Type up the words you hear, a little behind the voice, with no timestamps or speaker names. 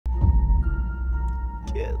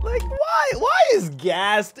Like, why is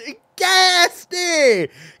Gaster? Gaster!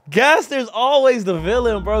 Gaster's always the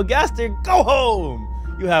villain, bro. Gaster, go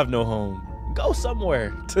home. You have no home. Go somewhere.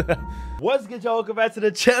 What's good, y'all? Welcome back to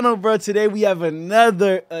the channel, bro. Today we have a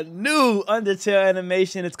new Undertale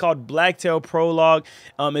animation. It's called Blacktale Prologue.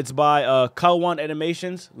 It's by Blacktale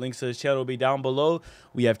Animations. Links to his channel will be down below.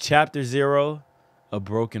 We have Chapter 0, A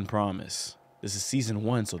Broken Promise. This is season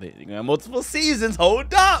 1, so they got multiple seasons.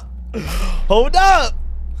 Hold up. Hold up.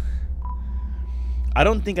 I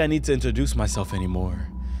don't think I need to introduce myself anymore.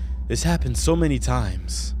 This happened so many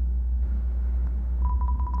times.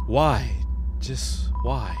 Why? Just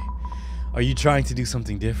why? Are you trying to do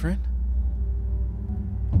something different?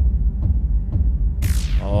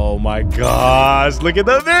 Oh my gosh, look at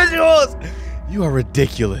the visuals! You are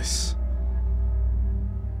ridiculous.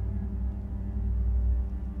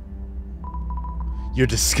 You're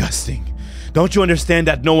disgusting. Don't you understand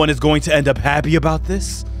that no one is going to end up happy about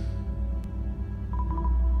this?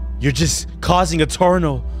 You're just causing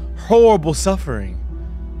eternal, horrible suffering.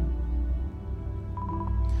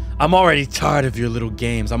 I'm already tired of your little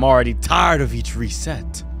games. I'm already tired of each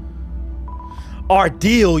reset. Our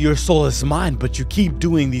deal, your soul is mine, but you keep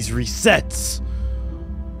doing these resets.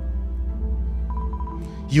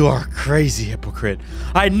 You are a crazy hypocrite.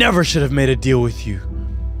 I never should have made a deal with you.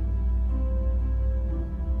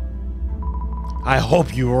 I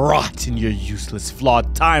hope you rot in your useless,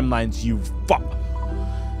 flawed timelines, you fuck.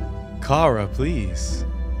 Kara, please.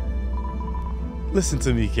 Listen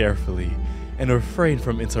to me carefully and refrain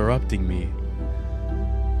from interrupting me.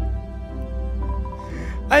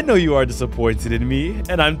 I know you are disappointed in me,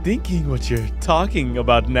 and I'm thinking what you're talking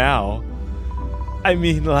about now. I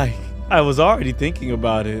mean, like, I was already thinking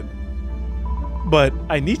about it. But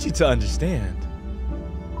I need you to understand.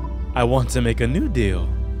 I want to make a new deal.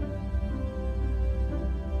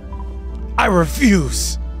 I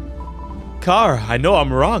refuse. Kara, I know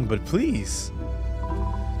I'm wrong, but please.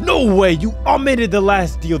 No way, you omitted the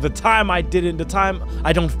last deal. The time I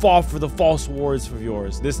don't fall for the false words of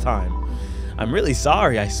yours this time. I'm really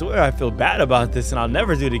sorry. I swear I feel bad about this and I'll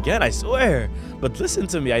never do it again. I swear. But listen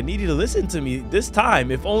to me. I need you to listen to me this time,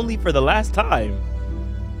 if only for the last time.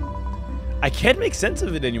 I can't make sense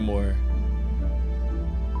of it anymore.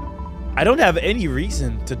 I don't have any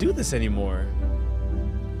reason to do this anymore.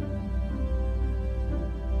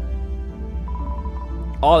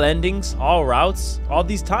 All endings, all routes, all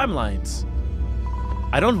these timelines.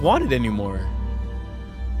 I don't want it anymore.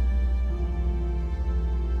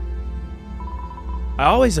 I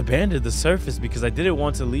always abandoned the surface because I didn't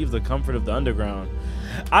want to leave the comfort of the underground.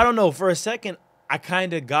 I don't know, for a second I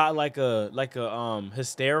kind of got like a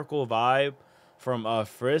hysterical vibe from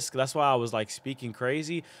Frisk. That's why I was like speaking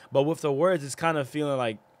crazy, but with the words it's kind of feeling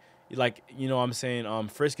like you know what I'm saying,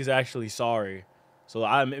 Frisk is actually sorry. So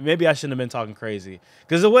maybe I shouldn't have been talking crazy.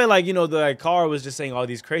 Because the way, like, you know, the car was just saying all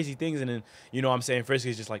these crazy things. And then, you know what I'm saying, Frisk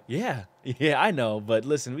is just like, yeah, I know. But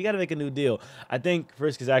listen, we got to make a new deal. I think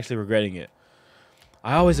Frisk is actually regretting it.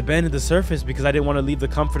 I always abandoned the surface because I didn't want to leave the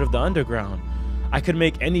comfort of the underground. I could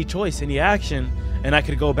make any choice, any action, and I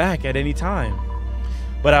could go back at any time.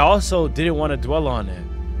 But I also didn't want to dwell on it.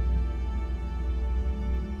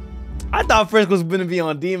 I thought Frisk was going to be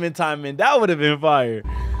on Demon Time, and that would have been fire.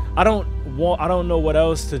 I don't know what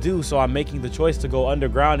else to do, so I'm making the choice to go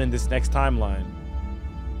underground in this next timeline.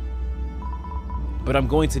 But I'm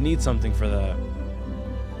going to need something for that.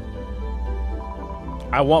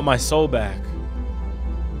 I want my soul back.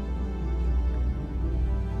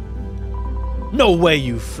 No way,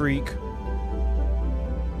 you freak.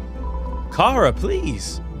 Kara,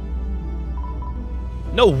 please.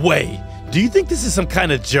 No way. Do you think this is some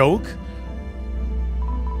kind of joke?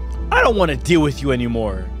 I don't want to deal with you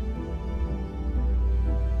anymore.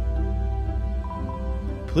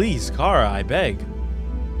 Please, Kara, I beg.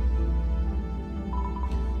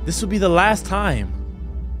 This will be the last time.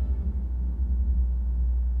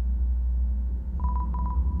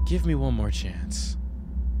 Give me one more chance.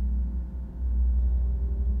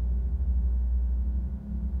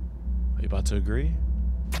 Are you about to agree?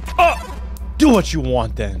 Oh! Do what you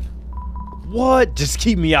want then. What? Just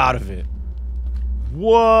keep me out of it.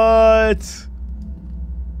 What?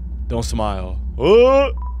 Don't smile.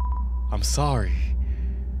 Oh! I'm sorry.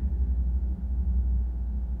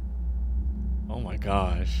 Oh my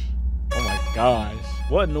gosh. Oh my gosh.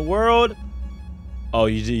 What in the world? Oh,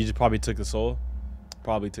 you just probably took the soul?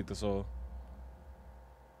 Probably took the soul.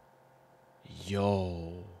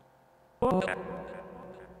 Yo. What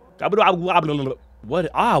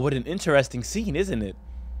an interesting scene, isn't it?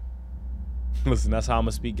 Listen, that's how I'm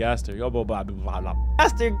gonna speak Gaster. Yo, blah, blah, blah, blah.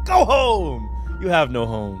 Gaster, go home! You have no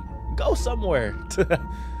home. go somewhere.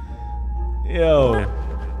 Yo,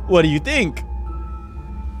 what do you think?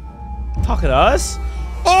 Talking to us?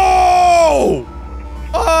 Oh!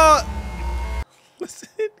 Listen,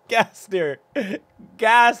 Gaster.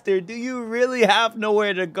 Gaster, do you really have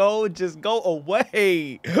nowhere to go? Just go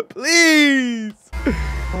away, please.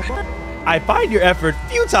 I find your effort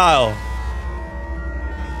futile.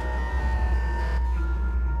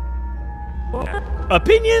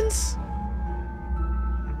 Opinions?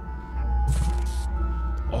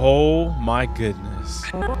 Oh my goodness.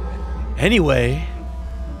 Anyway,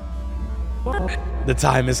 the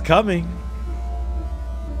time is coming.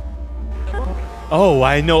 Oh,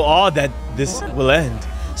 I know all that this will end.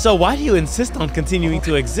 So why do you insist on continuing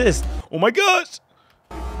to exist? Oh my gosh!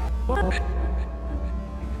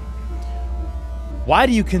 Why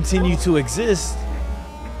do you continue to exist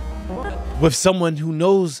with someone who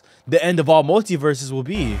knows the end of all multiverses will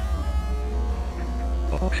be?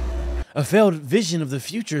 A failed vision of the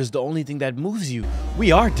future is the only thing that moves you.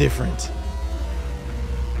 We are different.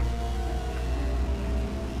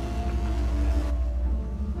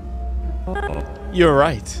 You're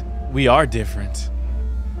right. We are different.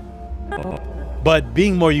 But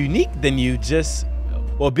being more unique than you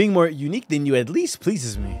being more unique than you at least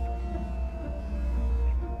pleases me.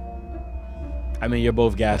 I mean, you're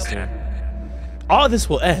both Gaster. All this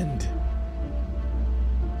will end.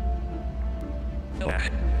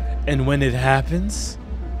 And when it happens,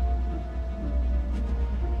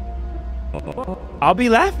 I'll be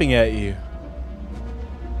laughing at you.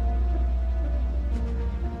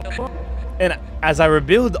 And as I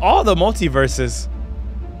rebuild all the multiverses,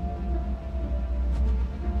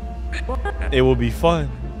 it will be fun.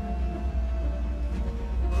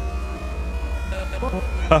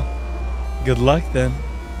 Good luck then.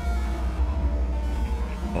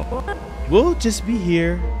 We'll just be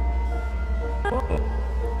here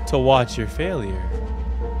to watch your failure.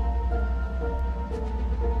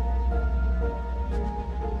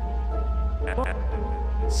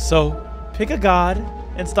 So, pick a god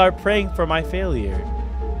and start praying for my failure.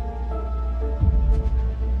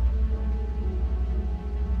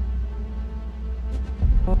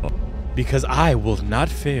 Because I will not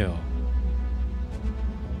fail.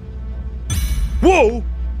 Whoa!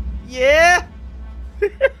 Yeah!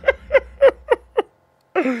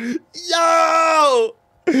 Yo!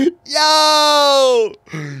 Yo!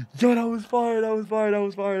 Yo, that was fire, that was fire, that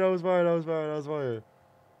was fire, that was fire, that was fire, that was fire.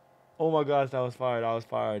 Oh my gosh, that was fire, that was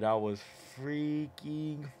fire, that was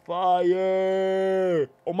freaking fire.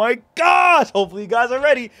 Oh my gosh! Hopefully you guys are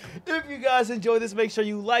ready. If you guys enjoyed this, make sure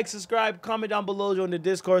you like, subscribe, comment down below, join the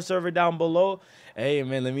Discord server down below. Hey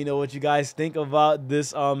man, let me know what you guys think about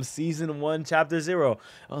this season 1 chapter 0.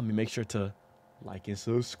 Let me make sure to like and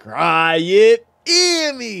subscribe.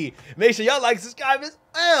 Hear me. Make sure y'all like, subscribe as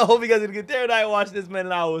well. Hope you guys did a good day tonight watching this, man,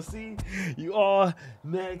 and I will see you all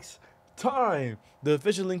next time. The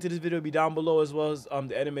official link to this video will be down below, as well as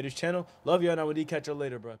the animator's channel. Love you, and I will catch you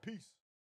later, bro. Peace.